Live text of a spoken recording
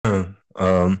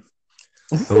Um,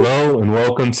 Hello and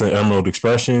welcome to Emerald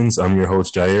Expressions. I'm your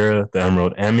host Jaira, the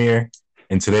Emerald Amir,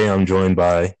 and today I'm joined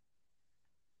by.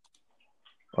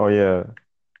 Oh yeah,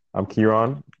 I'm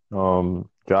Kieran,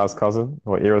 Ja's cousin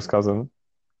or Ira's cousin.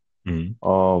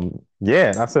 Hmm.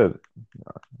 Yeah, that's it.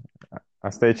 I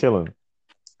stay chilling.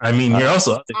 I mean, I, you're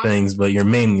also other things, but you're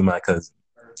mainly my cousin.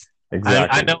 I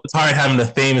exactly. know it's hard having a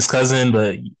famous cousin,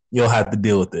 but you'll have to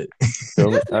deal with it.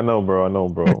 I know, bro. I know,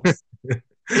 bro.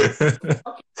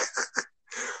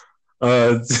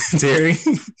 uh, Terry.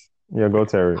 Yeah, go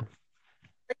Terry.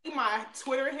 My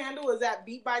Twitter handle is at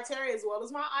Beat by Terry as well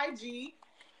as my IG.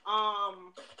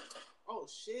 Oh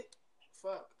shit,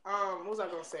 fuck. What was I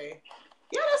gonna say?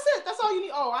 Yeah, that's it. That's all you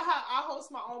need. Oh, I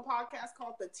host my own podcast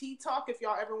called The Tea Talk. If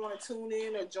y'all ever want to tune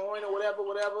in or join or whatever.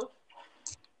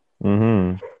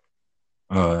 Mm-hmm.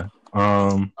 Uh,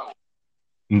 um,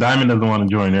 Diamond doesn't want to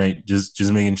join, right? Just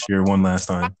making sure one last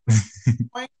time.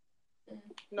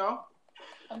 No,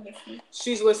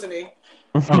 she's listening.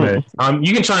 Okay.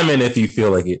 You can chime in if you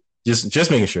feel like it.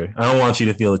 Just making sure. I don't want you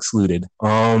to feel excluded.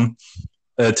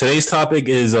 Today's topic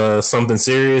is something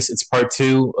serious. It's part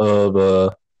two of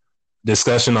a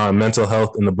discussion on mental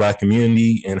health in the Black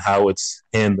community and how it's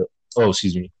handled. Oh,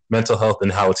 excuse me, mental health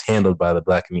and how it's handled by the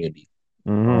Black community.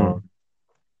 Mm-hmm.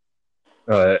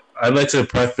 Um, I'd like to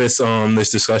preface this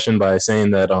discussion by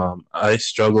saying that I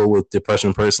struggle with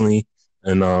depression personally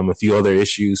and a few other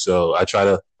issues. So I'll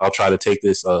try to take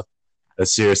this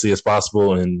as seriously as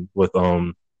possible and with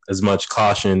as much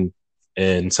caution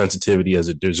and sensitivity as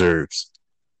it deserves.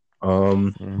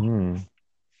 Um, Mm-hmm.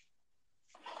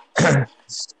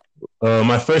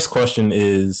 my first question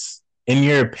is, in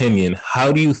your opinion,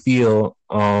 how do you feel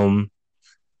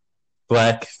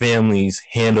Black families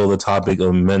handle the topic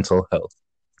of mental health?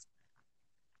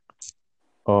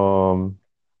 Um,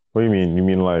 what do you mean? You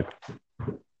mean like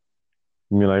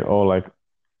oh like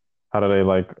how do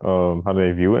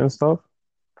they view it and stuff?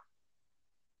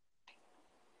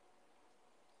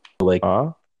 Like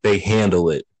Huh? they handle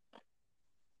it.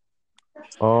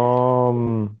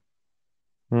 Um,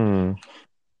 hmm.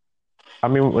 I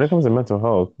mean, when it comes to mental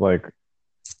health, like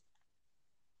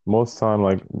most time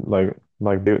like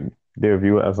they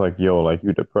view it as like yo like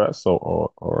you depressed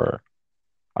or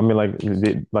I mean like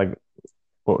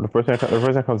well, the first thing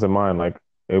that comes to mind like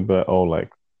it'll be like, oh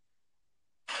like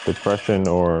depression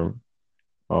or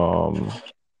um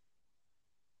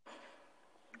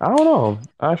I don't know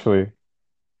actually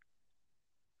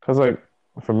because like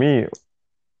for me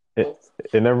it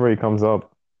it never really comes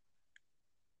up.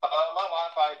 My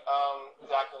Wi-Fi is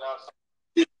acting out.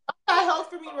 Drop that health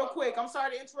for me real quick. I'm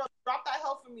sorry to interrupt. Drop that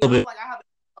health for me. A I little feel bit like I have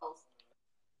health.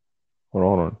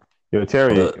 Hold on. Yo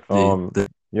Terry the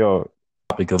yo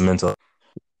topic of mental.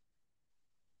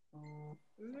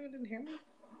 You didn't hear me?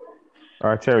 all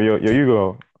right Terry yo you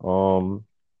go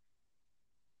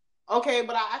Okay,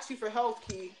 but I asked you for health,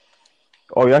 Key.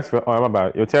 oh you asked for oh my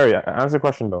bad yo Terry answer the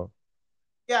question though.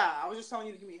 Yeah, I was just telling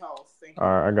you to give me health. Thank All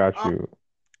you. right I got Um, you.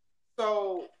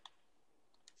 so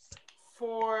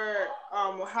for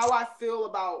how I feel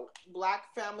about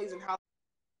Black families and how.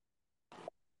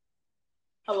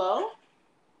 Hello.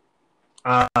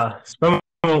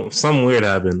 Some some weird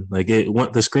happened. Like it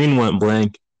went, the screen went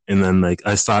blank, and then like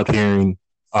I stopped hearing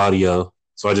audio,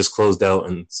 so I just closed out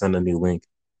and sent a new link.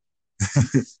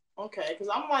 Okay, because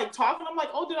I'm like talking. I'm like,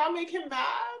 oh, did I make him mad?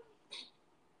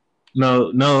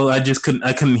 No, I just couldn't.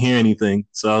 I couldn't hear anything,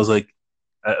 so I was like,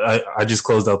 I just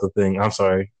closed out the thing. I'm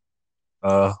sorry.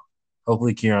 Uh,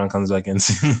 Hopefully Kieran comes back in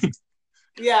soon.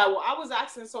 Yeah. Well, I was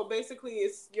asking. So basically,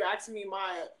 it's you're asking me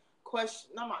my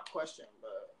question, not my question, but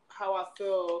how I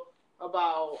feel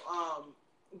about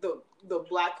the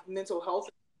Black mental health.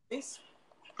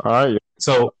 All right.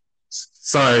 So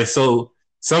sorry. So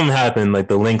something happened. Like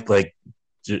the link, like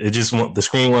it just went, the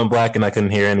screen went black, and I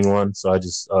couldn't hear anyone. So I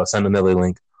just sent another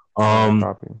link. All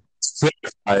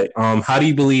right, Um, copy. how do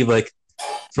you believe, like,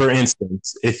 for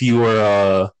instance, if you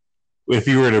were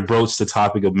to broach the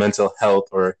topic of mental health,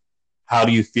 or how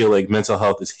do you feel like mental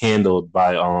health is handled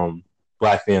by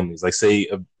Black families? Like, say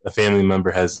a family member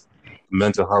has a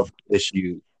mental health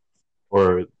issue,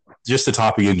 or just the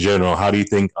topic in general. How do you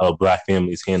think Black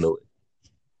families handle it?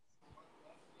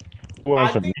 Who I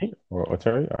answered think me or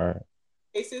Terry? All right.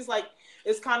 cases like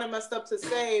it's kind of messed up to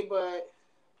say, but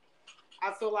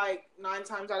I feel like 9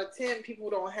 times out of 10 people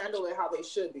don't handle it how they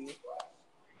should be.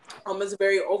 It's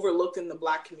very overlooked in the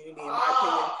Black community, in my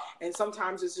opinion. And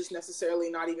sometimes it's just necessarily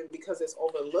not even because it's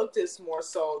overlooked. It's more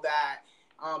so that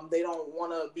they don't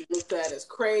want to be looked at as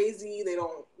crazy. They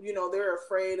don't, they're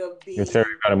afraid of Yo, Terry,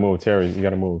 being. you gotta move. Terry, you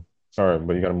gotta move. Sorry,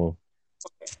 but you gotta move.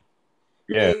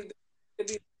 Yeah.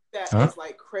 They that Huh? is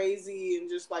like crazy and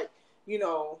just like, you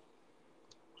know,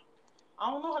 I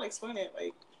don't know how to explain it.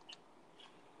 Like,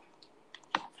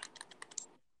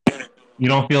 You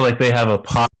don't feel like they have a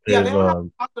yeah, they positive don't have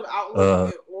a positive outlook on uh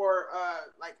it or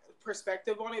like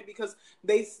perspective on it because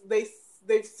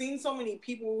they've seen so many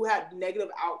people who had negative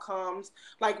outcomes,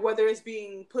 like whether it's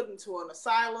being put into an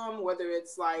asylum, whether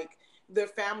it's like their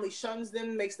family shuns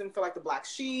them, makes them feel like the black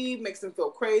sheep, makes them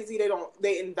feel crazy.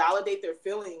 They invalidate their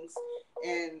feelings,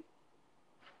 and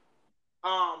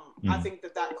I think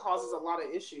that causes a lot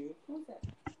of issue.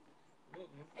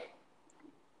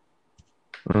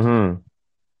 Mm-hmm.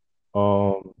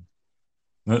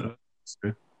 uh,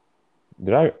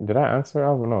 Did I answer? I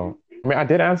don't know. I mean, I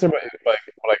did answer, but like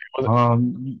it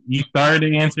wasn't. you started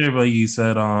to answer, but you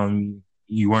said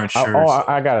you weren't sure. So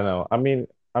I gotta know.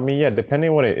 Yeah.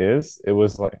 Depending what it is, it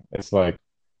was like it's like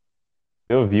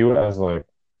they'll view it as like.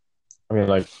 I mean,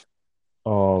 like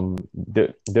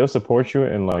they'll support you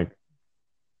in like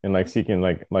seeking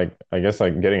like I guess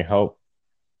like getting help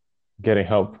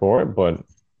for it, but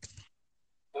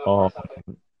um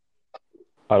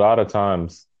a lot of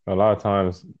times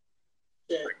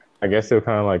Yeah. I guess they'll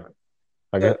kind of like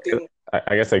I guess The thing.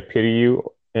 I guess like pity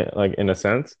you like in a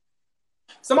sense.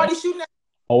 Somebody shooting at.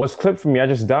 Oh, it's clipped for me. I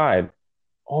just died.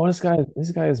 Oh, this guy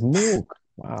is Mook.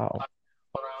 Wow.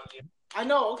 I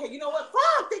know. Okay, you know what?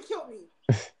 Fuck! They killed me.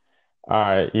 All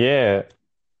right, yeah,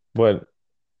 but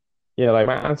yeah, like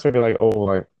my answer would be like, oh,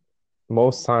 like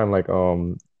most time, like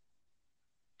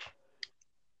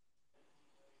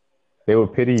they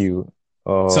would pity you,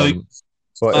 so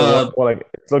but it uh won't well, like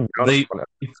it's looked down they upon.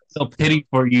 feel pity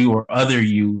for you or other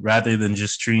you rather than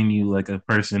just treating you like a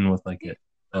person with like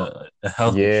a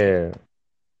health issue. Yeah.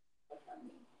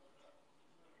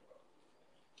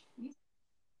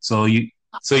 So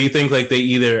you think like they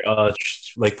either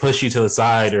like push you to the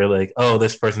side or like, oh,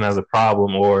 this person has a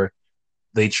problem, or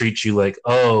they treat you like,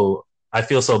 oh, I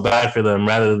feel so bad for them,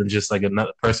 rather than just like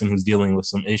another person who's dealing with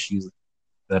some issues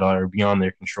that are beyond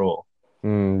their control.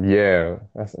 Yeah,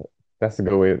 that's a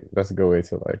good way. That's a good way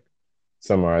to like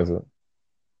summarize it.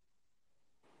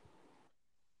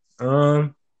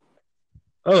 Um.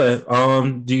 Okay.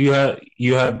 Do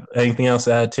you have anything else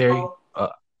to add, Terry? Oh,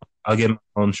 I'll give my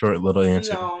own short little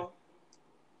answer. no.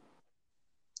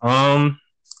 Um.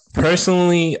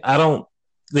 Personally, I don't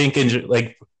think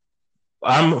like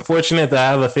I'm fortunate that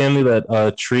I have a family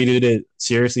that treated it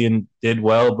seriously and did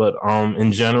well. But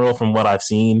in general, from what I've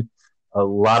seen, a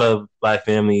lot of black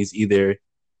families either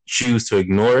choose to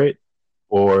ignore it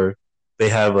or they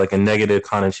have like a negative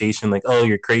connotation, like, oh,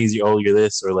 you're crazy, oh, you're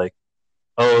this, or like,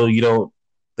 oh, you don't.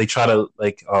 They try to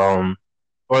like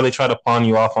or they try to pawn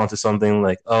you off onto something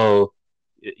like, oh,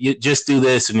 you just do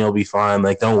this and you'll be fine.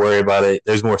 Like, don't worry about it.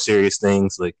 There's more serious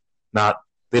things. Like, not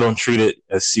they don't treat it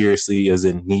as seriously as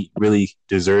it really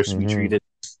deserves to be Hmm. treated,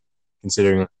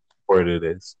 considering what it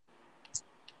is.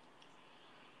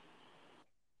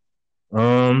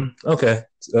 Okay.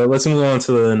 So let's move on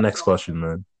to the next question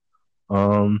then.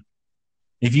 Um,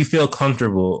 if you feel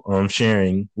comfortable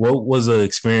sharing, what was the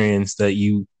experience that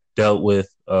you dealt with?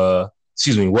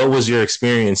 Excuse me. What was your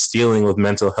experience dealing with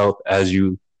mental health as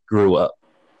you grew up?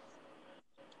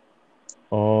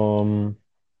 Let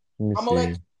me I'm gonna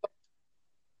let see.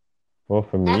 Well,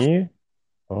 for ask. me,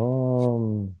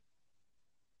 um,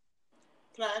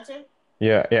 Can I answer?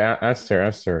 yeah,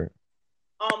 answer.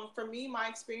 For me, my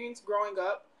experience growing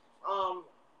up, um,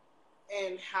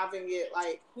 and having it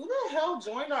like, who the hell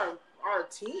joined our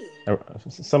team?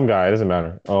 Some guy, it doesn't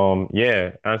matter.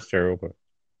 Yeah, answer real quick.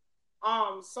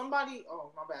 Somebody.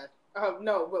 Oh, my bad.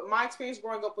 No, but my experience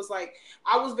growing up was like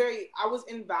I was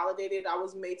invalidated. I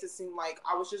was made to seem like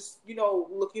I was just,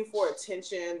 looking for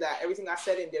attention. That everything I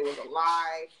said and did was a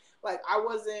lie. Like I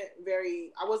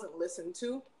wasn't listened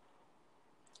to.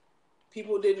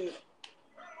 People didn't.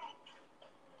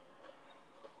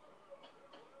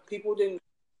 People didn't.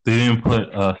 They didn't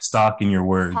put stock in your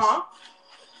words. Huh?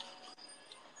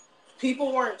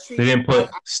 People weren't They treating didn't me like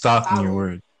put I stock in was your valid,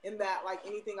 words. in that like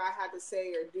anything I had to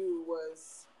say or do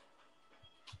was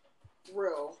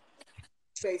real.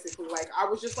 Basically, like I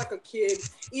was just like a kid,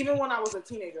 even when I was a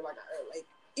teenager. Like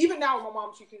even now, my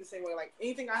mom treats me the same way. Like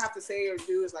anything I have to say or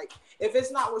do is like if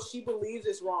it's not what she believes,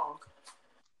 it's wrong.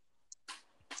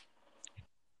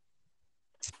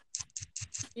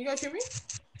 You guys hear me?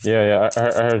 Yeah, I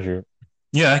heard you.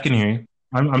 Yeah, I can hear you.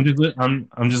 I'm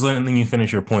just letting you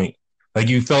finish your point. Like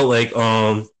you felt like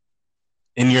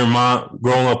in your mom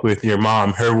growing up with your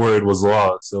mom, her word was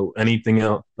law. So anything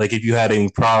else, like if you had any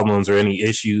problems or any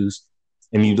issues,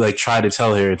 and you like try to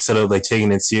tell her instead of like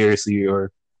taking it seriously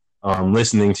or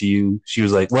listening to you, she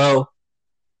was like, "Well,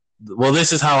 well,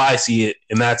 this is how I see it,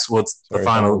 and that's what's the Sorry,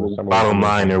 final somebody bottom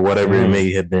line or whatever it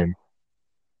may have been.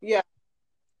 Yeah.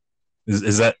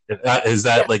 Is that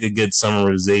like a good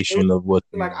summarization of what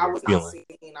like I was feeling?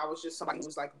 not seen. I was just somebody who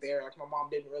was like there. Like my mom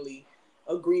didn't really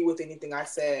agree with anything I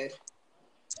said.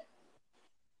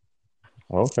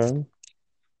 Okay.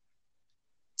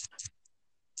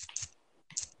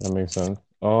 That makes sense.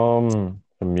 For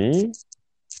me,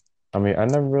 I mean, I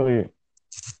never really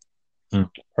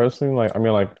personally like. I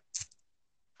mean, like,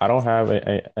 I don't have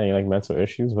any like mental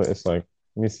issues, but it's like,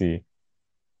 let me see.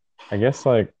 I guess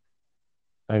like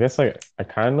I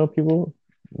kind of know people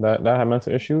that have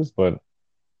mental issues, but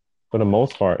for the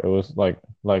most part, it was like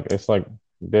it's like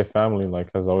their family like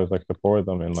has always like supported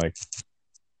them and like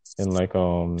in like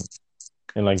in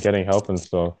like getting help and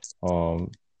stuff.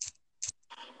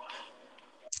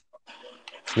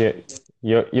 Yeah,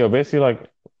 basically like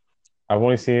I've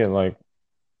only seen it like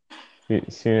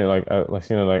as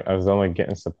them like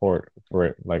getting support for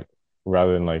it like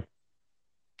rather than like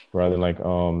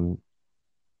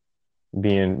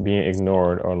being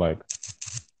ignored or like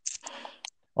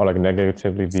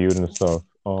negatively viewed and stuff.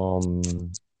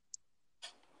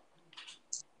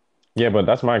 Yeah, but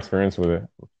that's my experience with it.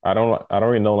 I don't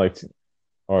really know like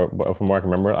but from what I can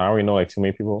remember, I don't really know like too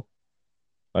many people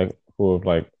like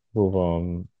like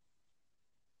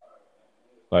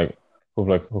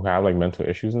who have like mental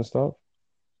issues and stuff.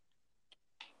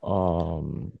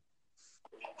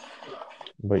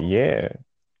 But yeah,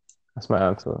 that's my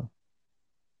answer.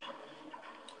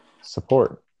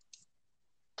 Support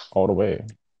all the way.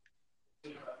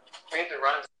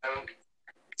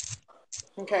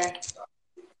 Okay.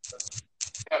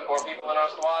 Got 4 people in our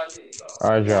squad. All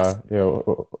right, Ja.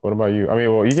 Yo, what about you? I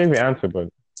mean, well, you gave me an answer, but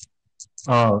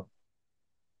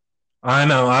I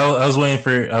know. I was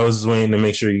waiting to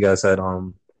make sure you guys had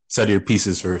said your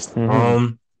pieces 1st.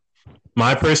 Mhm.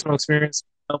 My personal experience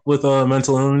with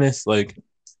mental illness, like,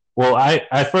 well,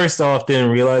 I first off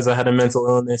didn't realize I had a mental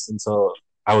illness until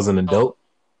I was an adult.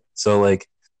 So like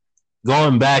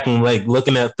going back and like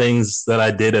looking at things that I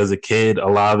did as a kid, a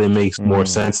lot of it makes more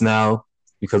sense now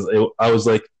because I was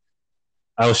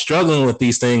struggling with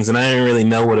these things and I didn't really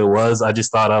know what it was. I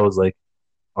just thought I was like,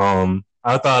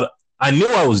 I thought I knew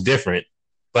I was different,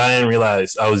 but I didn't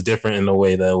realize I was different in a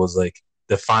way that was like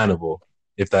definable,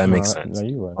 if that makes sense. No,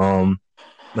 you right.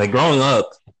 Like growing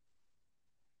up,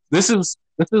 this is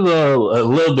a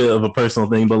little bit of a personal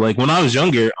thing, but like when I was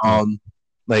younger,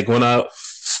 like when I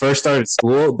first started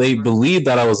school, they believed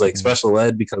that I was like special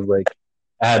ed because like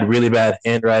I had really bad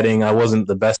handwriting. I wasn't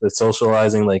the best at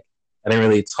socializing. Like I didn't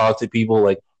really talk to people.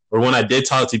 Like, or when I did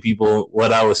talk to people,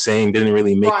 what I was saying didn't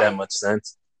really make that much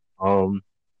sense.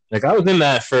 Like I was in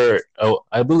that for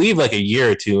I believe like a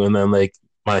year or two, and then like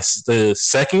the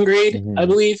second grade, I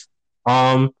believe.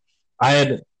 I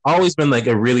had always been like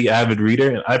a really avid reader,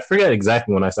 and I forget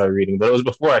exactly when I started reading, but it was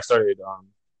before I started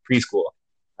preschool.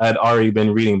 I had already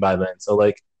been reading by then. So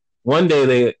like one day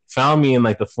they found me in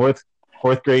like the fourth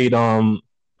grade room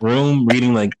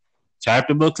reading like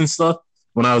chapter books and stuff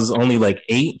when I was only like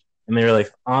 8, and they were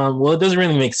like, well, it doesn't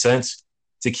really make sense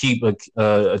to keep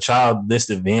a child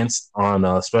this advanced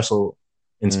on special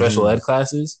ed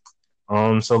classes.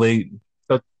 So they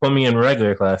put me in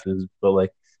regular classes, but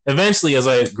like eventually as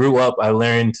I grew up, I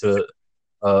learned to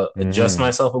adjust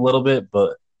myself a little bit,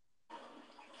 but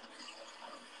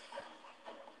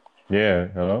yeah,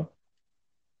 hello?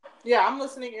 Yeah, I'm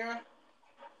listening, Aaron.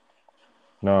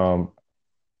 No,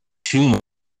 too much.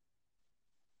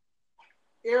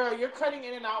 Aaron, you're cutting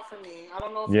in and out for me. I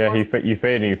don't know if yeah, you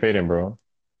fading, bro.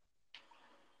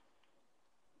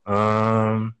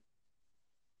 Can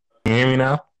you hear me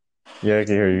now? Yeah, I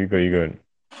can hear you. You good.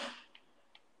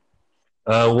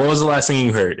 What was the last thing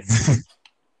you heard?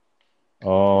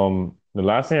 The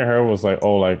last thing I heard was like,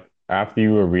 oh, like after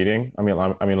you were reading, I mean,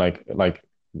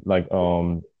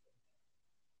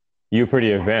 you're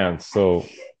pretty advanced. So,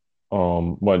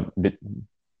 what did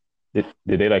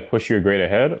they like push you a grade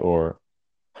ahead or?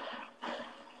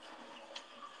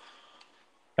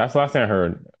 That's the last thing I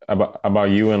heard about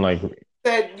you and like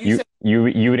you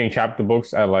reading chapter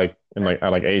books at like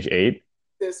age 8.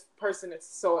 This person is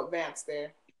so advanced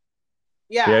there.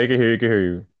 Yeah. Yeah, you can hear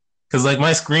you. Because like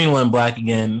my screen went black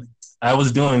again. I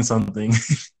was doing something.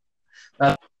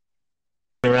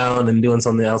 Around and doing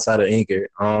something outside of Anchor.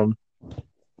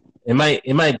 It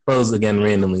might close again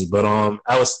randomly, but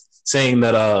I was saying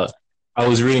that I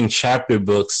was reading chapter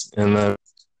books, and then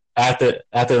after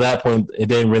that point, it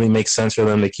didn't really make sense for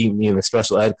them to keep me in the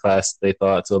special ed class. They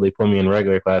thought, so they put me in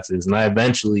regular classes, and I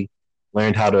eventually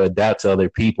learned how to adapt to other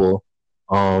people.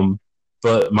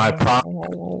 But my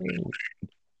problem,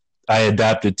 I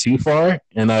adapted too far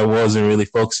and I wasn't really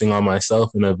focusing on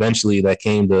myself. And eventually that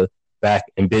came to back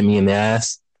and bit me in the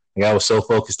ass. Like I was so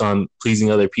focused on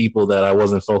pleasing other people that I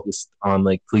wasn't focused on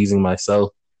like pleasing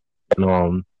myself.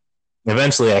 And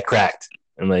eventually I cracked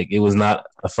and like it was not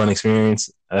a fun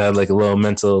experience. I had like a little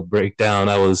mental breakdown.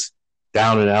 I was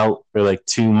down and out for like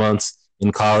 2 months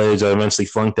in college. I eventually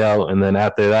flunked out. And then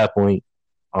after that point,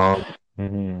 um,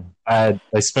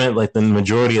 I spent like the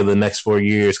majority of the next 4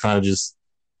 years kind of just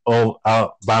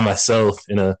out by myself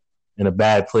in a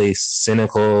bad place,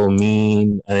 cynical,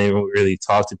 mean. I didn't really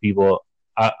talk to people.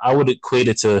 I would equate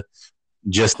it to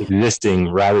just existing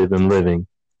rather than living.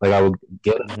 Like I would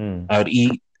get, I would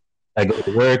eat, I go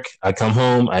to work, I come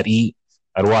home, I'd eat,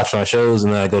 I'd watch my shows,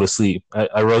 and then I go to sleep.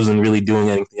 I wasn't really doing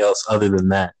anything else other than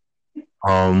that.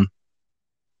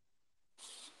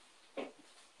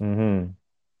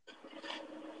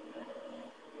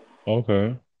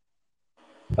 Okay.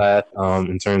 That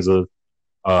in terms of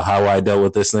how I dealt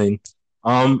with this thing.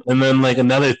 And then like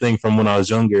another thing from when I was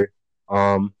younger,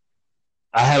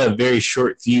 I had a very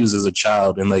short fuse as a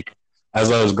child, and like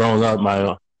as I was growing up,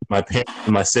 my parents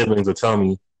and my siblings would tell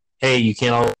me, "Hey, you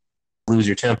can't always lose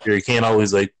your temper. You can't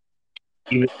always like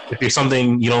even if you're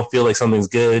something you don't feel like something's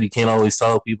good, you can't always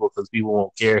tell people because people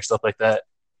won't care, stuff like that."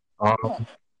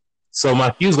 So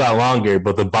my fuse got longer,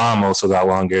 but the bomb also got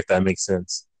longer, if that makes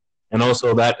sense. And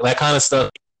also that kind of stuff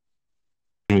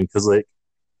because like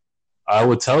I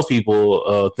would tell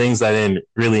people things I didn't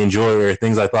really enjoy or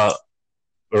things I thought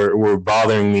or were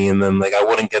bothering me, and then like I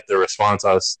wouldn't get the response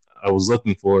I was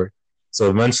looking for. So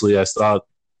eventually, I stopped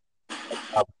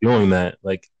doing that.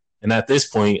 Like, and at this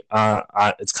point,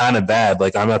 it's kind of bad.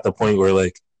 Like I'm at the point where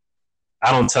like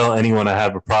I don't tell anyone I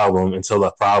have a problem until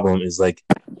the problem is like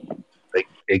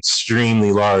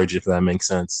extremely large, if that makes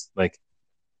sense. Like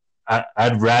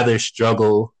I'd rather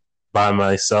struggle by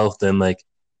myself than like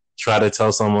try to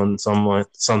tell someone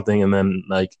something and then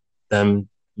like them,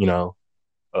 you know,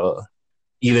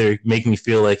 either make me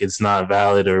feel like it's not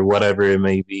valid or whatever it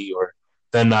may be, or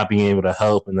them not being able to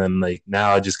help, and then like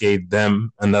now I just gave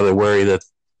them another worry that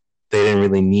they didn't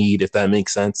really need, if that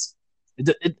makes sense.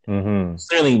 It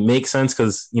certainly makes sense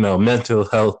because you know mental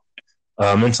health,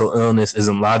 mental illness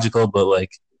isn't logical, but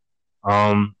like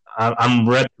I'm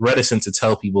reticent to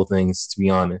tell people things, to be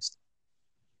honest.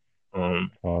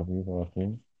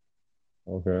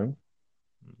 Okay.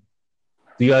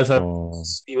 Do you guys have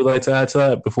you would like to add to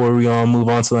that before we move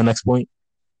on to the next point?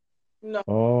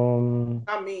 No,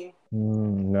 not me.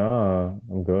 Nah,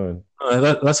 I'm good.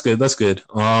 That's good. That's good.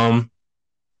 What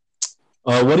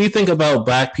do you think about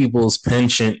Black people's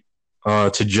penchant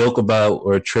to joke about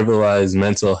or trivialize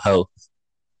mental health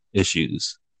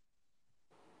issues?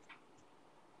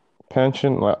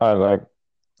 Pension, like I like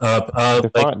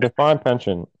define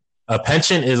pension. A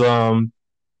penchant is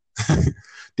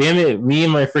damn it, me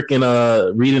and my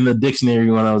freaking reading the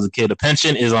dictionary when I was a kid. A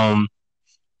penchant is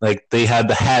like they had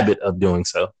the habit of doing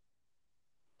so.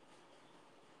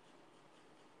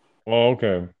 Oh,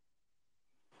 okay.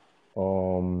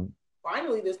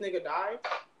 Finally, this nigga died.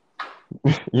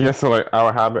 Yeah, so like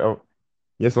our habit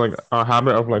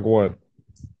of like what?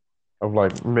 Of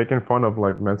like making fun of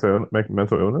like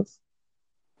mental illness?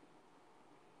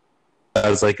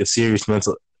 As like a serious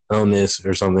mental illness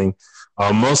or something.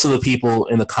 Most of the people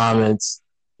in the comments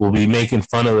will be making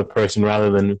fun of the person rather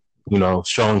than you know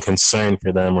showing concern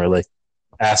for them or like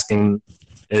asking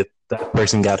if that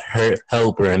person got hurt,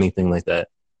 help or anything like that.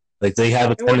 Like they have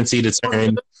a tendency to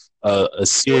turn a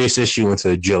serious issue into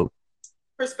a joke.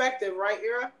 Perspective, right,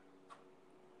 Ira?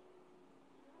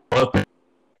 What?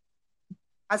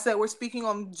 I said we're speaking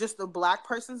on just the Black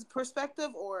person's perspective,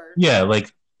 or Yeah,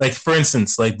 like for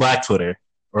instance, like Black Twitter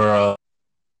or.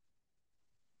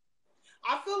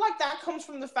 I feel like that comes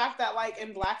from the fact that like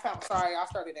in Black families. Sorry, I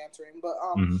started answering, but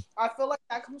I feel like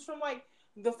that comes from like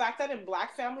the fact that in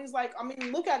Black families, like I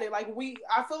mean, look at it. Like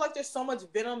I feel like there's so much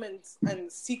venom and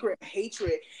secret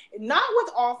hatred. Not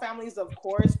with all families, of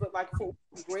course, but like for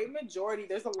a great majority,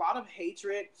 there's a lot of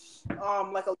hatred.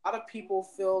 Like a lot of people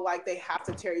feel like they have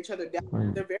to tear each other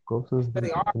down. They're very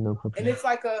they are, and it's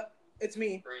like it's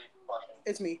me.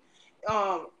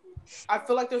 I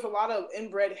feel like there's a lot of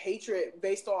inbred hatred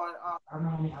based on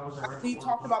we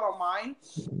talked about on mine.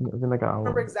 I don't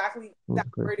remember exactly that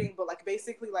wording, but like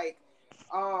basically like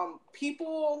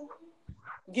people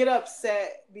get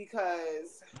upset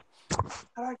because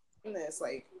how do I explain this?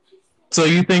 Like, so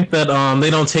you think that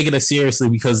they don't take it as seriously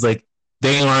because like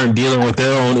they aren't dealing with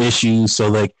their own issues, so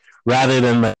like rather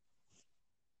than like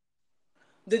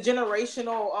the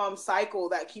generational cycle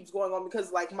that keeps going on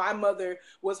because like my mother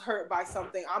was hurt by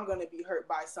something, I'm gonna be hurt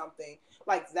by something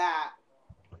like that.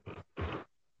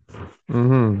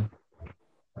 Mm-hmm.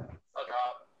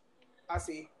 I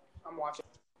see. I'm watching.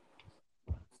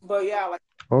 But yeah, like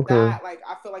Okay. that, like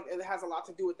I feel like it has a lot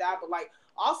to do with that. But like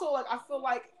also like I feel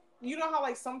like you know how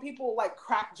like some people like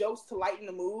crack jokes to lighten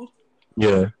the mood.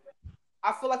 Yeah.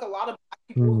 I feel like a lot of black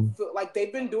people Mm. feel like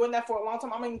they've been doing that for a long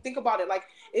time. I mean, think about it. Like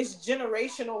it's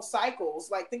generational cycles.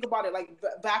 Like think about it. Like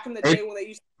back in the day when they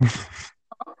used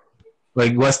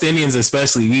Like West Indians,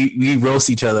 especially, we roast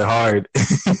each other hard.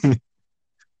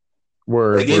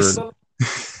 Word, Like it's word.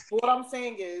 to, what I'm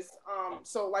saying is,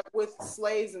 so like with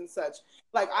slaves and such,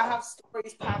 like I have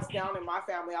stories passed down in my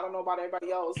family. I don't know about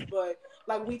everybody else, but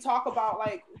like we talk about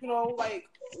like you know like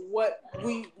what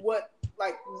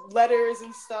like letters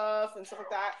and stuff like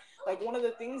that. Like one of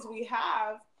the things we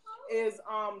have is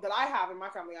that I have in my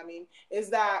family. I mean, is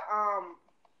that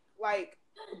like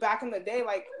back in the day,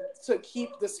 like to keep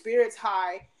the spirits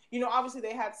high. You know, obviously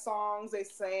they had songs they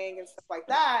sang and stuff like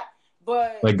that,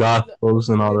 but like gospels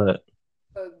and all that.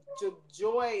 the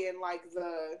joy and like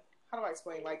the how do I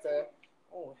explain like the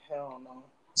oh hell no.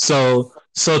 So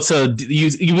to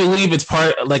you believe it's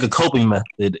part like a coping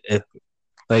method, if,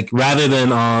 like rather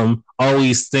than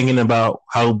always thinking about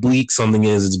how bleak something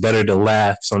is, it's better to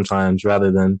laugh sometimes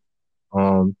rather than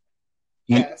um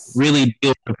you Yes. really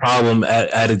deal with the problem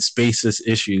at its basis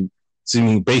issue. To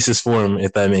me, basis form,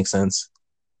 if that makes sense.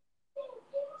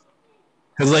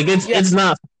 Because like Yeah. it's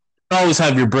not always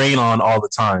have your brain on all the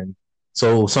time.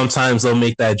 So sometimes they'll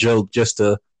make that joke just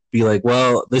to be like,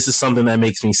 well, this is something that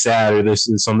makes me sad or this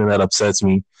is something that upsets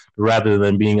me. Rather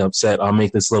than being upset, I'll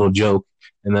make this little joke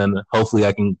and then hopefully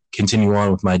I can continue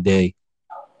on with my day.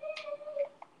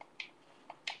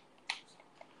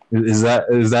 Is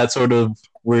that sort of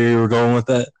where you were going with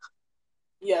that?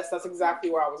 Yes, that's exactly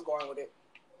where I was going with it.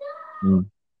 Mm.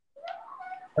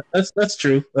 That's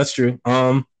true. That's true.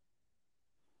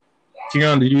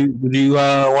 Kieran, did you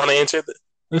want to answer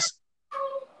this?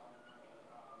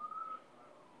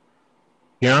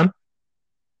 Kieran?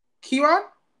 Kieran?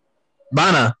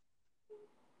 Bana.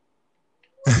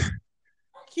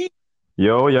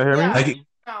 Yo, y'all hear me? Yeah.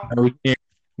 I we can't.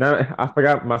 No, I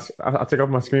forgot my. I took off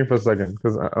my screen for a second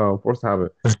because forced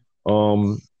habit.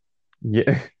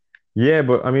 Yeah, yeah,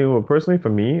 but I mean, well, personally for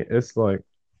me, it's like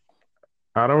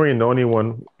I don't really know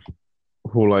anyone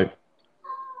who like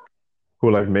who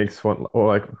like makes fun or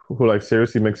like who like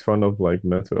seriously makes fun of like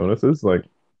mental illnesses. Like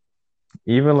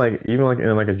even like in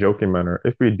like a joking manner.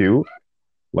 If we do,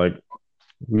 like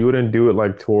we wouldn't do it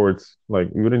like towards like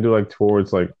we wouldn't do like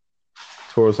towards like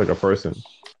a person.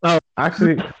 Oh,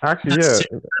 Actually, yeah.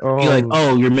 be like,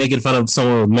 oh, you're making fun of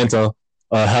someone with mental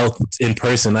health in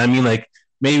person. I mean, like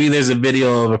maybe there's a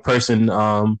video of a person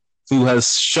who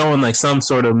has shown like some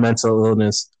sort of mental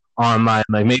illness online,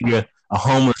 like maybe a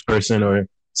homeless person or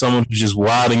someone who's just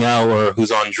wilding out or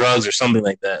who's on drugs or something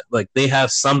like that. Like they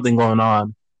have something going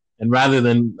on, and rather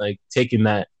than like taking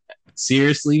that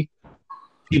seriously,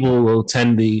 people will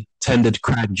tend to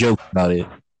crack jokes about it.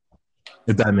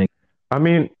 If that makes I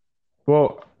mean,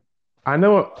 well, I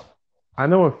know I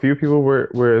know a few people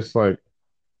where it's like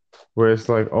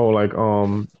oh like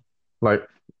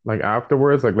like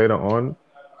afterwards like later on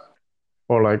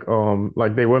or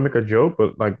like they would make a joke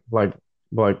but like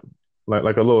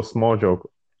like a little small joke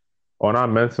or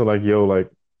not meant to like yo like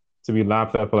to be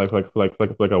laughed at for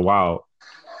like a while.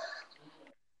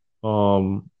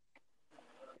 Um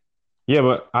yeah,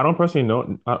 but I don't personally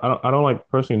know I don't like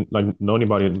personally like know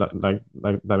anybody like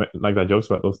that jokes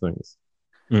about those things.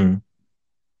 mm.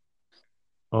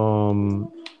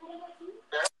 Um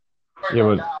yeah,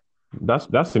 but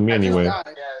that's to me I just anyway.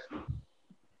 died.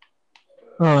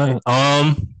 All right.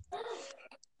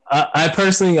 I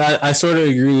personally, I sort of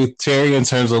agree with Terry in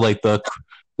terms of like the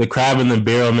crab in the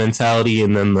barrel mentality,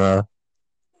 and then the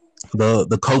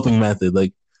coping method.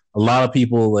 Like a lot of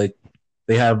people, like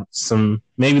they have some,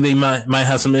 maybe they might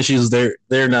have some issues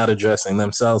they're not addressing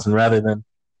themselves, and rather than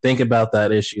think about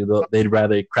that issue, they'd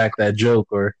rather crack that joke,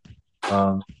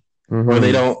 um, or they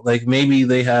Hmm. don't like maybe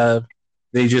they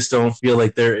just don't feel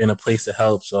like they're in a place to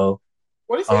help. So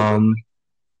What is he? um,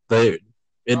 they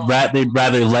they'd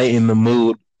rather lighten the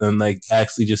mood than like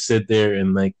actually just sit there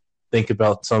and like think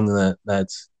about something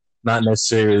that's not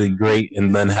necessarily great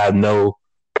and then have no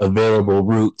available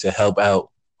route to help out.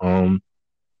 Um,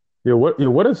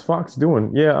 What is Fox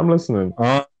doing? Yeah, I'm listening.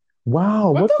 uh,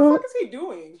 Wow, What what the the? fuck is he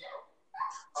doing?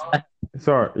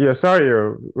 Sorry, yeah, sorry,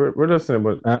 yo. We're listening,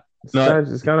 but uh, no,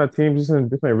 this kind of team just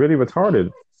like really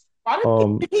retarded. Why did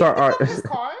he Sorry, pick all up his right.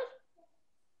 card?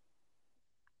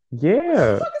 What the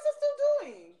Yeah, fuck is he still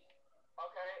doing?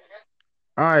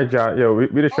 all right, John. Yo, we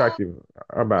Oh, distract you.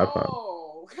 Our bad, fam.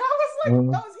 oh. I was like, uh,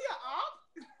 oh, is he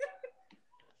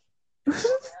an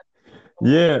op?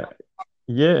 Yeah,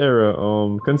 yeah, Era.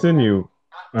 Continue.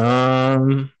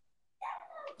 Um,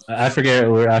 I forget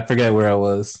where I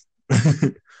was.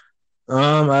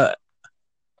 I,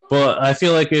 but I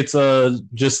feel like it's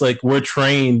just like we're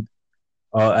trained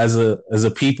as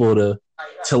a people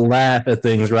to laugh at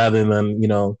things rather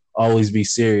than always be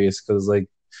serious because like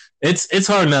it's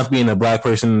hard enough being a black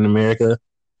person in America.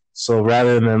 So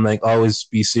rather than like always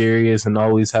be serious and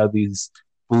always have these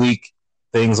bleak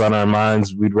things on our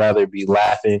minds, we'd rather be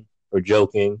laughing or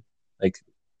joking. Like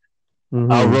I'll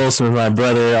Mm-hmm. roast with my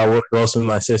brother, I'll roast with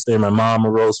my sister, my mom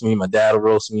will roast me, my dad will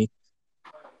roast me.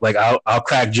 Like I'll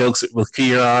crack jokes with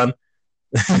Kieran.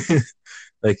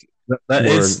 Like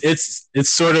Word. it's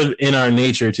sort of in our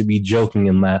nature to be joking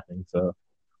and laughing. So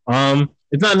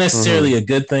it's not necessarily Mm-hmm. a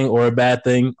good thing or a bad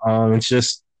thing.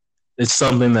 It's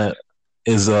something that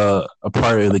is a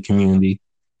part of the community,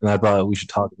 and I thought we should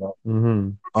talk about.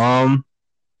 Mm-hmm. Um,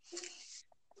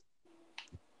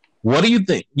 what do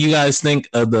you guys think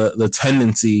of the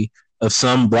tendency of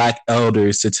some black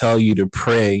elders to tell you to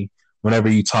pray whenever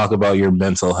you talk about your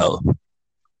mental health?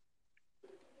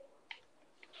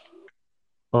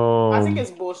 I think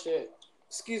it's Um. bullshit.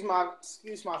 Excuse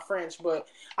my French, but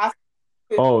I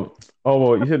think Oh. Oh.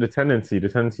 Well, you said the tendency. The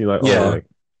tendency, like, oh, Yeah, like,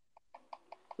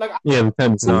 like I yeah, the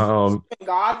tendency. nah. believe in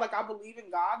God, like I believe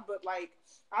in God, but like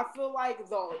I feel like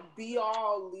the be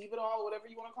all, leave it all, whatever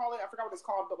you want to call it. I forgot what it's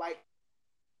called, but like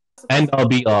it's supposed End to all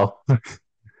be be all.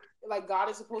 like God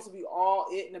is supposed to be all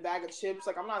it in a bag of chips.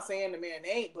 Like I'm not saying the man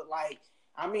ain't, but like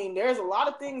I mean, there's a lot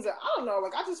of things that I don't know.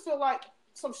 Like I just feel like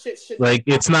some shit shouldn't be Like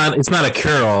happening. it's not a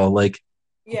cure all. Like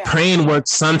Yeah, praying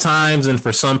works sometimes and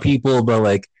for some people, but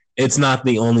like it's not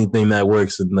the only thing that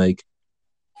works. And like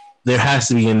there has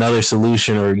to be another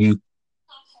solution, or you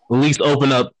at least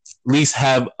open up, at least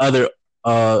have other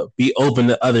be open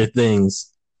to other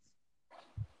things.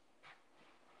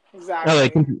 Like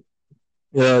exactly.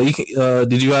 you can,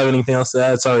 did you have anything else to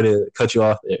add? Sorry to cut you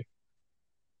off there.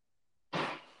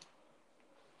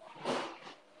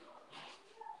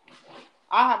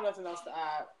 I have nothing else to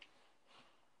add.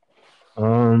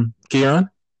 Kieran,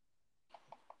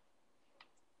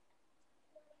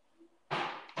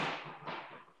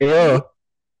 Key, yo,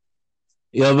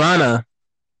 Yovana,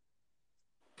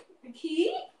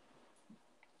 Key?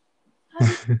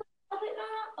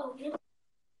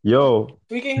 Yo,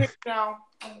 we can hear you now.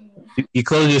 you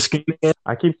close your screen again.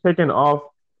 I keep taking off.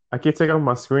 I keep taking off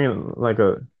my screen like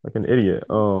an idiot.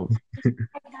 I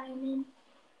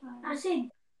said,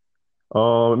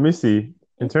 Let me see.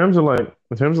 In terms of like,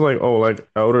 oh, like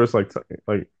elders, like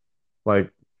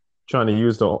trying to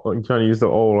use the oh,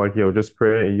 like, yo, just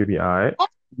pray and you'll be all right. Oh,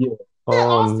 Yeah. yeah,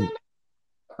 Austin. Um,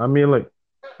 I mean, like,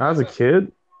 as a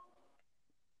kid,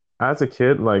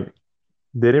 like,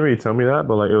 they didn't really tell me that,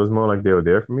 but like, it was more like they were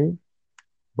there for me.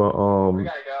 But We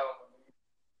gotta go.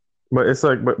 but it's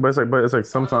like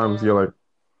sometimes you're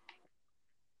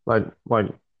like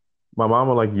my mom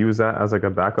would like use that as like a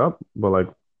backup,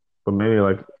 but maybe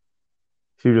like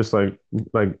she would just like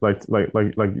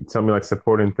tell me like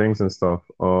supporting things and stuff.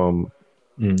 Mm.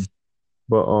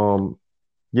 But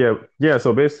yeah.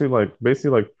 So basically like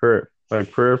prayer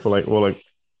for like, well, like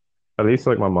at least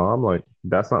like my mom, like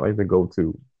that's not like the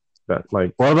go-to. That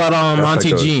like What about that's like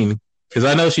Auntie a Jean? Because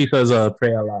I know she says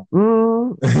pray a lot.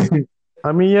 mm,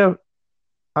 I mean yeah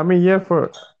I mean yeah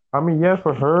for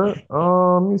her.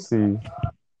 Let me see.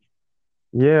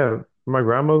 Yeah, my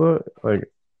grandmother, like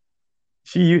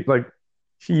like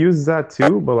she uses that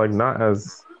too, but like not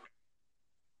as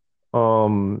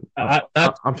Not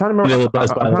I'm trying to to remember. the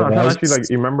best, by the I'm way. trying to actually like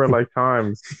remember like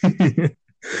times.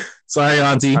 Sorry,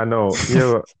 Auntie. I know.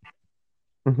 Yeah.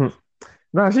 But,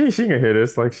 nah, she can hear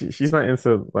this. Like she's not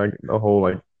into like the whole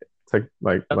like tech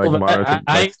like modern I like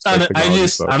ain't trying to, technology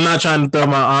stuff. I'm not trying to throw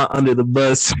my aunt under the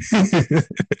bus.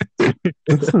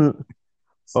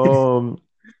 um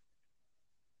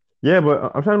yeah,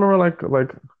 but I'm trying to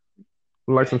remember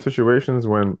like some situations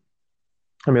when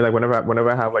I mean like whenever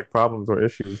I have like problems or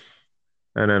issues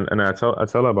and I tell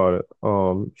her about it.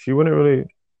 She wouldn't really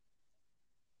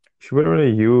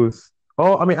use.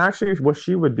 Oh, I mean, actually, what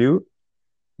she would do,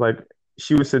 like,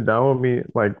 she would sit down with me,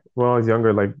 like, when I was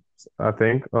younger, like, I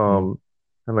think, and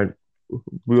like,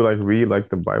 we would like read like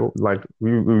the Bible, like,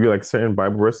 we read like certain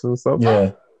Bible verses and stuff.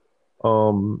 Yeah.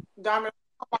 Diamond,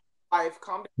 life,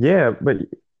 calm Yeah, but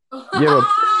yeah, but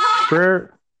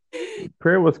prayer,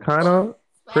 prayer was kind of,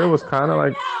 prayer was kind of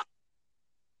like,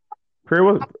 prayer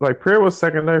was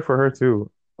secondary for her too.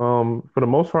 For the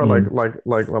most part, Mm.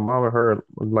 like my mom and her,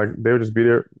 like they would just be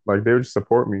there, like they would just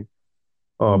support me.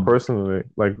 personally,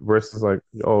 like versus like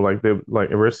like they like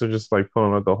versus just like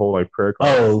pulling out the whole like prayer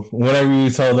card. Oh, whenever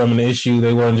you tell them an issue,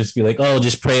 they wouldn't just be like, "Oh,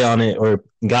 just pray on it," or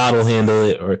 "God will handle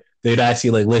it," or they'd actually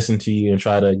like listen to you and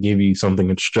try to give you something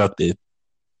constructive.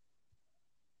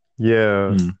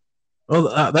 Yeah.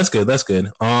 Well, that's good. That's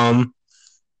good.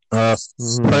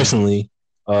 Personally,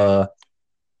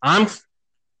 I'm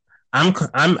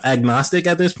I'm agnostic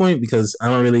at this point because I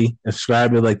don't really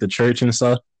subscribe to like the church and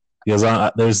stuff because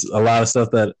there's a lot of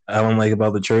stuff that I don't like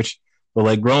about the church. But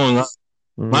like growing up,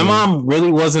 my mom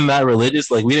really wasn't that religious.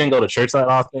 Like we didn't go to church that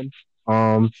often.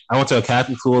 I went to a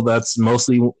Catholic school. That's most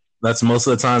of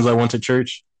the times I went to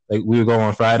church. Like we would go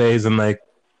on Fridays and like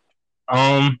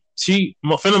she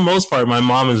for the most part, my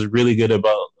mom is really good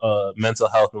about mental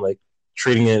health and like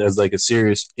treating it as like a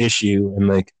serious issue and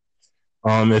like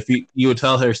if you would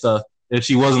tell her stuff, if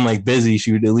she wasn't like busy,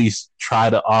 she would at least try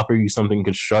to offer you something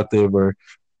constructive or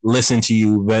listen to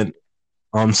you vent.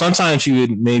 Sometimes she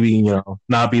would maybe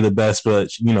not be the best,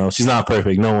 but she's not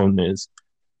perfect. No one is,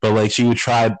 but like she would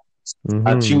try.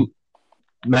 She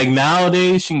like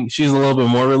nowadays she's a little bit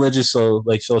more religious, so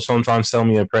like she'll sometimes tell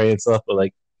me to pray and stuff, but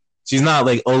like she's not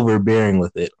like overbearing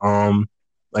with it.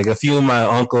 Like a few of my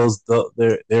uncles,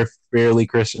 they're fairly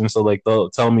Christian, so like they'll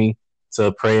tell me to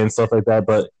pray and stuff like that,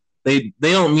 but they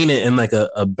don't mean it in like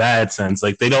a bad sense.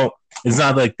 Like they don't. It's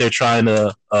not like they're trying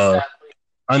to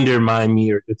undermine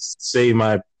me or say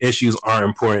my issues aren't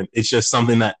important. It's just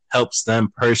something that helps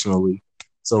them personally.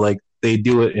 So like they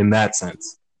do it in that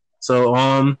sense. So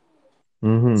I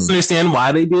understand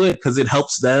why they do it because it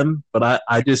helps them. But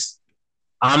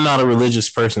I'm not a religious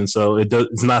person, so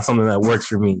it's not something that works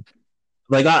for me.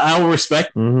 Like I will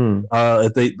respect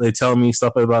if they tell me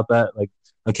stuff about that. Like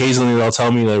occasionally they'll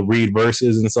tell me to read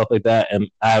verses and stuff like that, and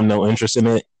I have no interest in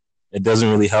it. It doesn't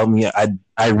really help me. I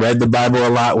read the Bible a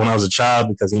lot when I was a child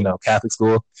because Catholic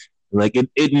school. Like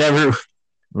it never it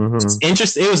was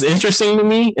interesting to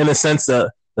me in the sense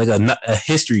that like a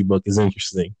history book is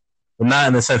interesting, but not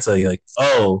in the sense of like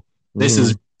this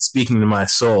is speaking to my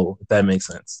soul. If that makes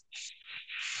sense.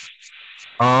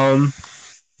 I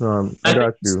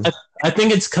got you. I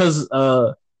think it's because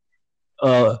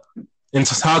in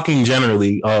talking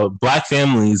generally, black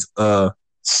families,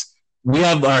 we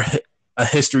have a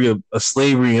history of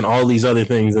slavery and all these other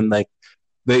things, and like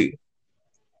we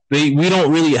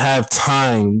don't really have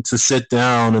time to sit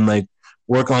down and like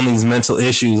work on these mental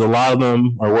issues. A lot of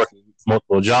them are working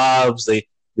multiple jobs. They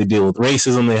deal with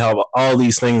racism. They have all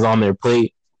these things on their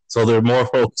plate, so they're more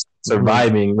focused on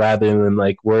surviving rather than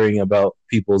like worrying about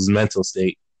people's mental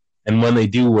state. And when they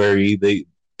do worry, they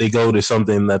go to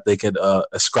something that they could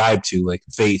ascribe to, like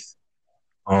faith.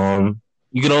 You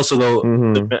could also go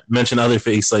mention other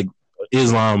faiths like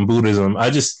Islam, Buddhism. I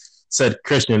just said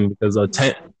Christian because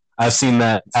I've seen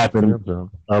that happen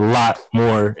a lot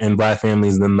more in black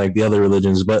families than like the other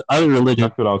religions, but other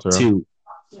religions too.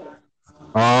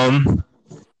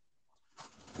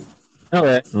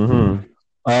 Okay. Do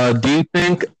you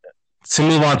think, to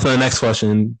move on to the next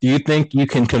question, do you think you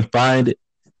can confide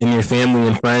in your family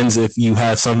and friends if you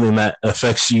have something that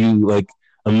affects you like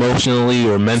emotionally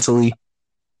or mentally?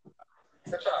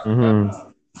 Can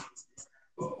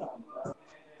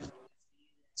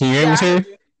you hear me, sir?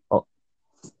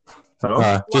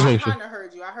 Just make sure. I kind of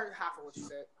heard you. I heard half of what you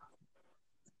said.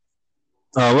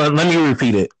 Let me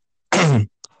repeat it.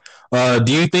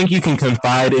 Do you think you can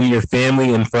confide in your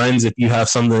family and friends if you have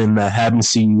something that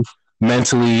happens to you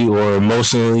mentally or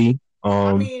emotionally?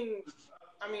 I mean,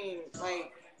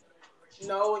 like,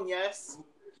 no and yes.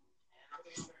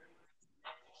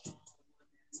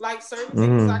 Like certain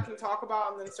things I can talk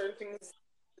about, and then certain things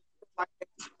I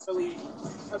can't really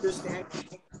understand.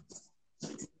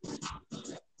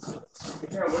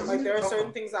 Like there are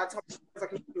certain things I talk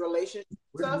about, like relationship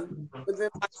stuff, but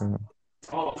then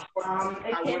I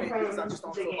wouldn't because I just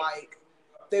don't feel like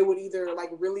they would either like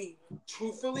really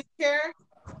truthfully care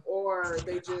or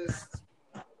they just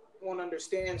won't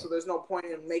understand. So there's no point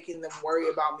in making them worry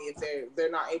about me if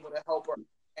they're not able to help or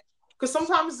because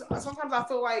sometimes I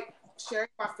feel like sharing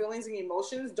my feelings and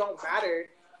emotions don't matter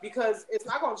because it's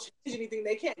not going to change anything.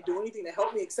 They can't do anything to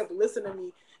help me except listen to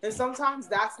me. And sometimes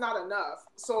that's not enough.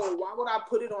 So why would I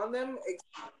put it on them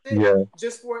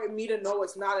just for me to know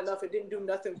it's not enough? It didn't do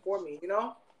nothing for me, you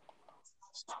know?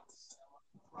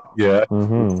 Yeah.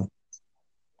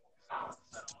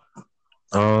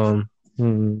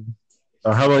 How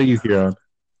about you, Kieran?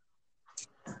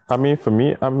 I mean, for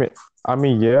me,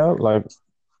 yeah, like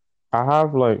I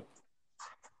have like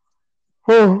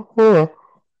Lord.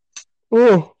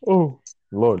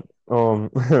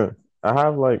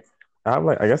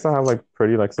 I guess I have like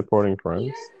pretty like supporting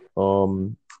friends.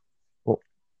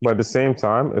 but at the same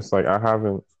time, it's like I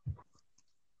haven't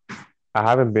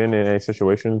been in any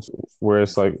situations where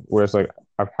it's like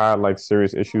I've had like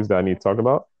serious issues that I need to talk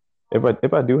about.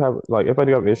 If I do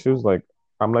have issues, like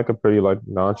I'm like a pretty like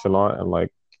nonchalant and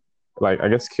like I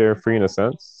guess carefree in a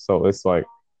sense. So it's like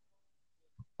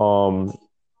um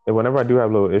and whenever I do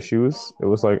have little issues, it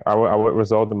was like I would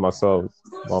resolve them myself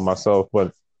on myself.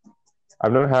 But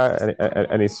I've never had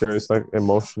any serious like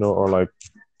emotional or like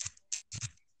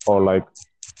or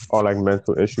like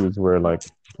mental issues where like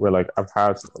I've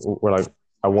had where like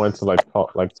I wanted to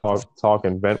talk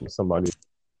and vent with somebody.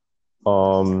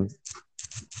 Um,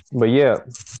 but yeah,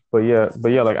 but yeah,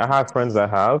 like I have friends that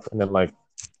have, and then like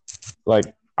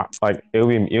it'll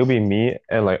be me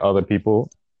and like other people.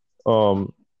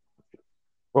 Um,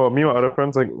 well, me and my other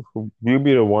friends like we'll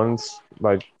be the ones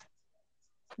like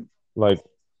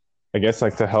I guess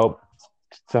like to help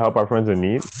our friends in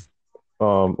need.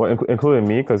 Well, including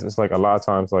me, because it's like a lot of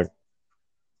times like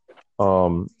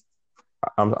um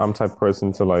I'm type of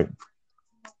person to like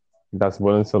that's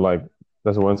willing to like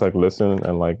that's willing to like listen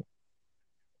and like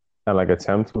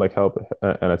attempt to like help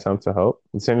and attempt to help.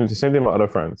 The same thing with other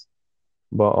friends.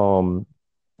 But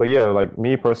but yeah, like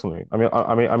me personally, I mean,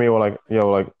 well, like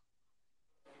like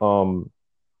um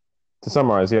to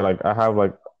summarize, yeah, like I have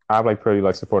like pretty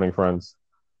like supporting friends.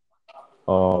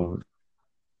 Um,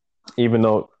 even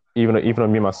though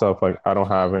me myself, like I don't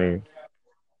have any.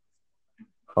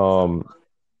 Um,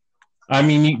 I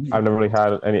mean, I've never really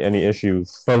had any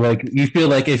issues. but like you feel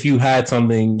like if you had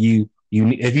something,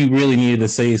 if you really needed to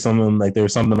say something, like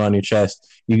there's something on your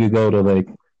chest, you could go to like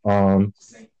um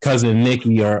cousin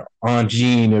Nikki or Aunt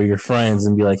Jean or your friends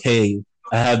and be like, hey,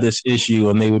 I have this issue,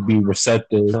 and they would be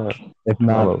receptive, I if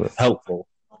not love it. helpful.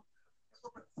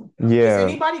 Is Yeah,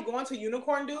 anybody going to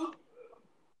Unicorn Dude?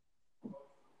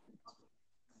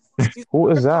 He's who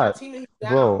is on our that, team and he's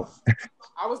down. bro?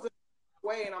 I was the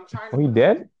way and I'm trying Oh, to. he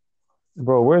dead,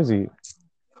 bro? Where is he?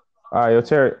 All right, yo,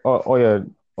 Terry. Oh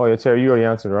yeah, Terry. You already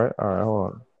answered, right? All right,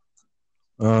 hold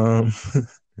Um,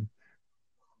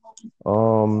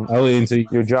 on. I'll wait until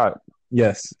Your Jot.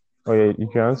 yes. Oh yeah, you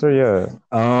can answer. Yeah.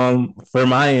 For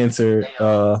my answer,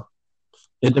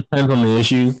 it depends on the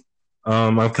issue.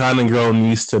 I've kind of grown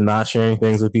used to not sharing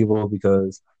things with people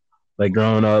because, like,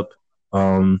 growing up,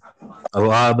 um, a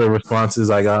lot of the responses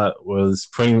I got was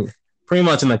pretty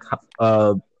much in the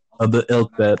of the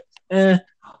ilk that,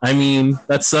 I mean,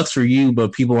 that sucks for you,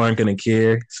 but people aren't gonna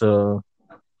care. So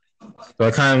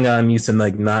I kind of gotten used to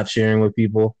like not sharing with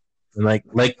people, and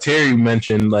like Terry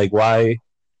mentioned, like why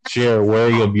share a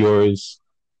worry of yours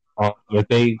if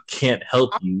they can't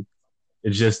help you?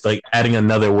 It's just like adding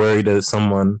another worry to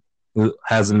someone who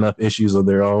has enough issues of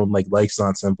their own. Like life's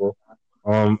not simple.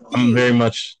 I'm very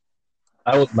much.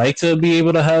 I would like to be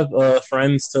able to have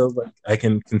friends to like I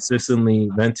can consistently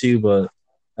vent to, but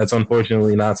that's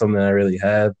unfortunately not something I really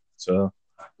have. So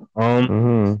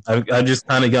Mm-hmm. I just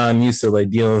kind of gotten used to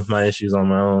like dealing with my issues on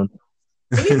my own.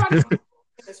 Anybody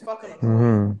is fucking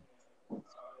annoying. Mm-hmm.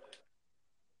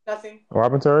 Nothing. What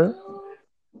happened, Terry?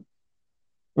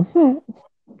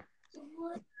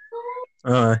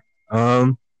 All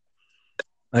right.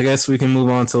 I guess we can move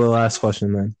on to the last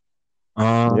question then.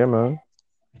 Yeah, man.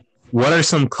 What are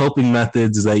some coping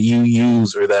methods that you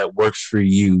use or that works for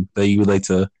you that you would like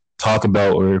to talk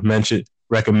about or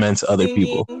recommend to other Singing,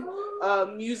 people?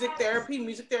 music therapy.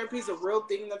 Music therapy is a real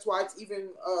thing. That's why it's even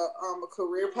a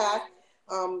career path.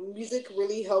 Music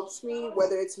really helps me,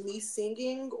 whether it's me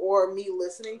singing or me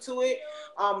listening to it.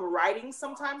 Writing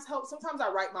sometimes helps. Sometimes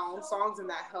I write my own songs and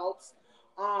that helps.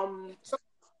 So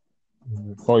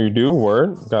Oh, you do?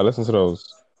 Word? Gotta listen to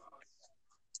those.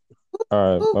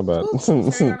 All right, my bad.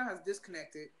 Tariana has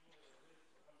disconnected.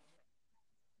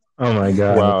 Oh my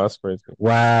god! Wow, that's crazy.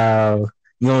 Wow,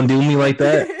 you gonna do me like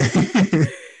that?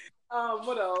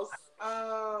 What else?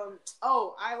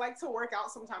 Oh, I like to work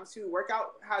out sometimes too.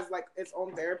 Workout has like its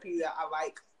own therapy that I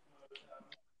like.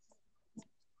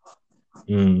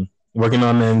 Working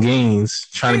on them gains,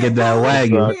 trying to get that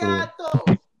wagon.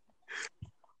 Exactly.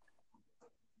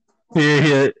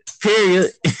 Period.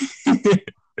 Is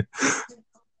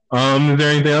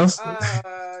there anything else?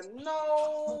 No.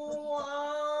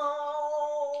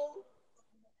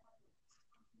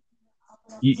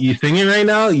 You singing right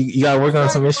now? You gotta work on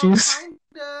some issues.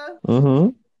 Mm-hmm.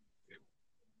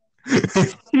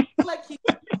 Like he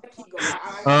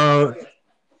go.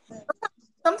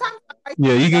 Sometimes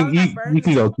yeah, you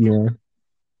can go, Kieran.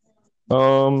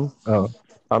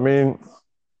 I mean,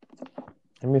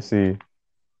 let me see.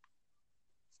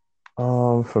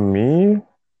 For me,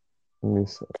 let me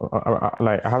see.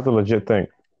 I have to legit think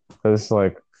because it's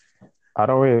like I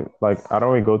don't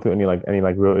really go through any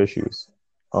real issues.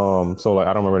 So like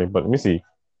I don't remember any, but let me see.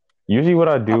 Usually what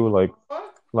I do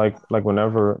Fuck. like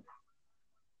whenever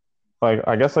like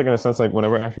I guess like in a sense like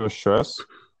whenever I feel stressed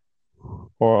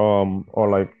or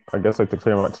like I guess like to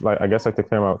clear my like I guess like to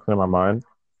clear my mind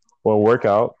or work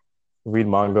out, read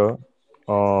manga,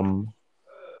 um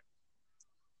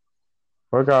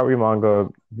work out, read manga,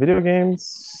 video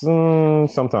games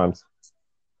sometimes.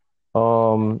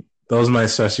 Um Those might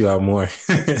stress you out more.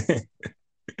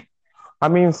 I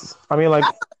mean like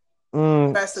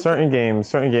Best of the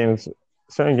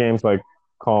certain games like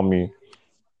calm me.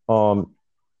 Um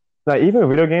like even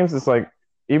video games it's like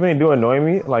even they do annoy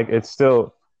me, like it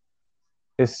still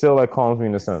like calms me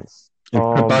in a sense. It's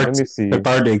Let me see.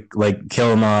 cathartic, like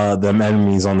killing them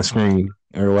enemies on the screen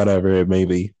or whatever it may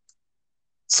be.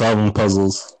 Solving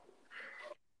puzzles,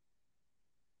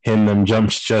 hitting them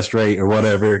jumps just right or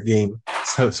whatever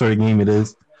sort of game it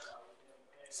is.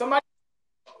 somebody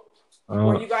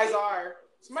where Uh, you guys are.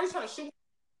 Somebody's trying to shoot.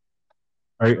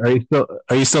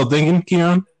 are you still thinking,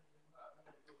 Kieran?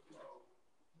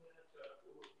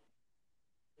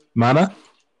 Mana?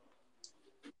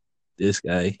 This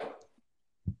guy.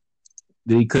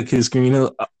 Did he click his screen?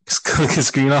 Click his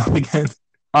screen off again?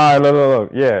 All right,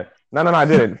 look. Yeah. No, I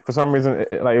didn't. For some reason,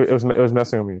 it was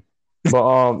messing with me.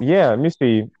 But yeah. Let me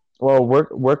see. Well,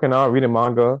 working out, reading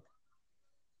manga,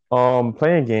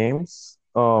 playing games,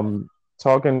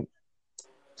 talking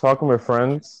talking with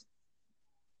friends,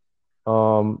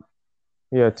 um,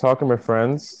 yeah, talking with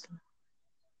friends.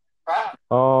 Crap.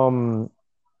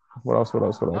 What else? No,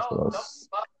 What no, else?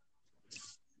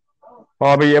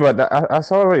 Oh, but yeah, but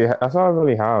that's all I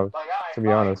really have, like, to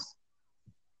be honest.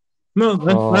 No,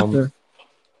 that's Um, fair.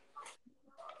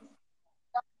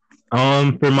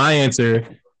 For my answer,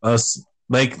 us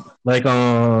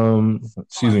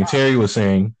excuse me, Terry was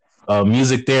saying,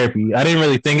 music therapy. I didn't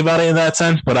really think about it in that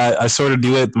sense, but I sort of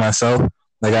do it myself.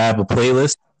 Like I have a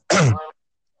playlist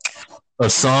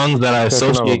of songs that I turn that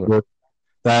associate over. with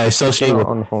that I Turn associate it with.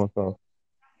 on the phone stuff.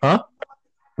 Huh?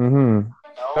 Mm-hmm.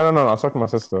 no. No. I was talking to my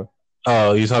sister.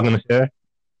 Oh, you talking to Cher?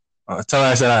 Tell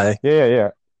her I said hi. Yeah.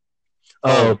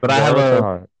 Oh, Oh, but yeah. Let her say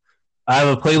hi. I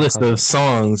have a playlist Okay. of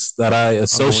songs that I I'm going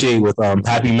associate to with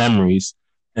happy memories,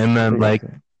 and then take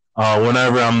it. like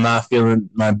whenever I'm not feeling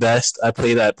my best, I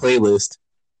play that playlist,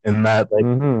 and that like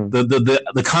Mm-hmm.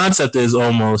 the concept is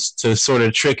almost to sort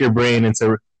of trick your brain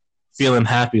into feeling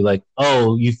happy. Like,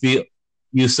 oh, you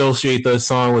associate the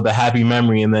song with a happy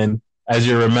memory, and then as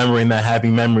you're remembering that happy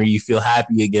memory, you feel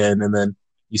happy again, and then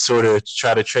you sort of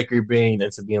try to trick your brain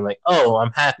into being like, oh,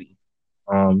 I'm happy.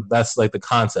 That's like the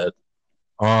concept.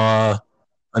 Uh,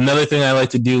 Another thing I like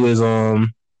to do is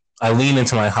I lean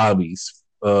into my hobbies.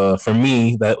 For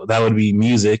me, that would be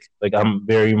music. Like I'm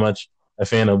very much a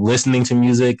fan of listening to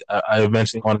music. I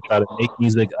eventually want to try to make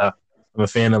music. I'm a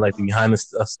fan of like the behind the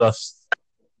stuff.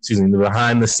 Excuse me, the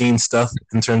behind the scenes stuff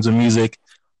in terms of music.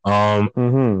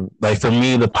 Mm-hmm. Like for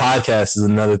me, the podcast is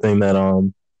another thing that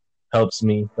helps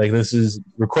me. Like this is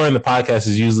recording the podcast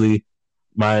is usually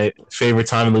my favorite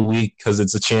time of the week because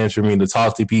it's a chance for me to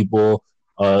talk to people,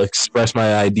 express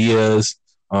my ideas,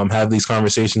 have these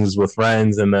conversations with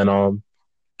friends, and then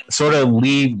sort of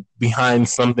leave behind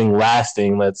something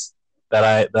lasting.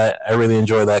 That I really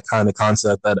enjoy that kind of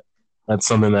concept. That's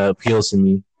something that appeals to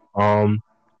me.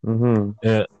 Mm-hmm.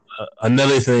 Yeah,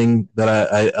 another thing that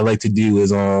I like to do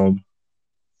is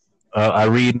I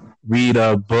read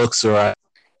books or I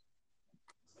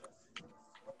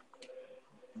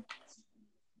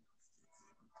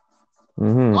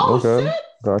Mm-hmm. Oh Okay. shit!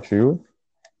 Got you.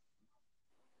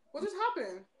 What just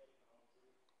happened?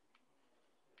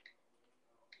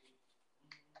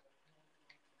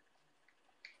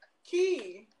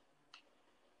 Key.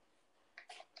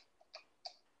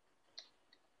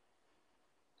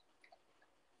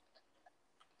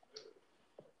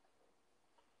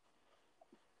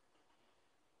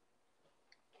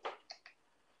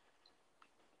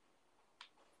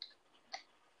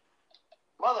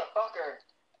 Motherfucker.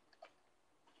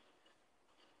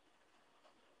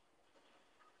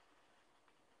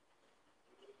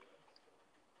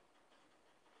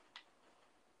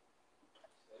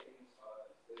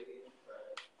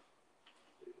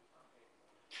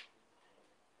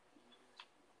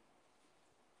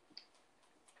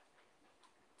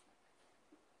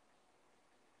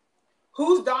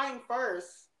 Who's dying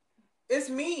first? It's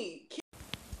me.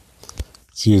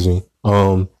 excuse me.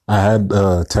 I had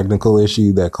a technical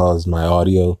issue that caused my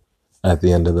audio at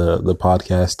the end of the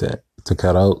podcast to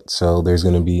cut out. So there's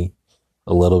gonna be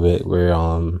a little bit where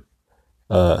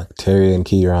Terry and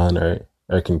Kieran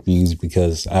are confused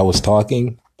because I was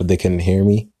talking but they couldn't hear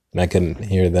me and I couldn't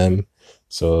hear them.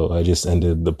 So I just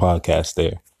ended the podcast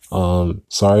there.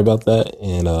 Sorry about that,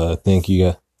 and thank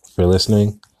you for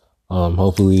listening.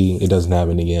 Hopefully it doesn't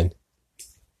happen again.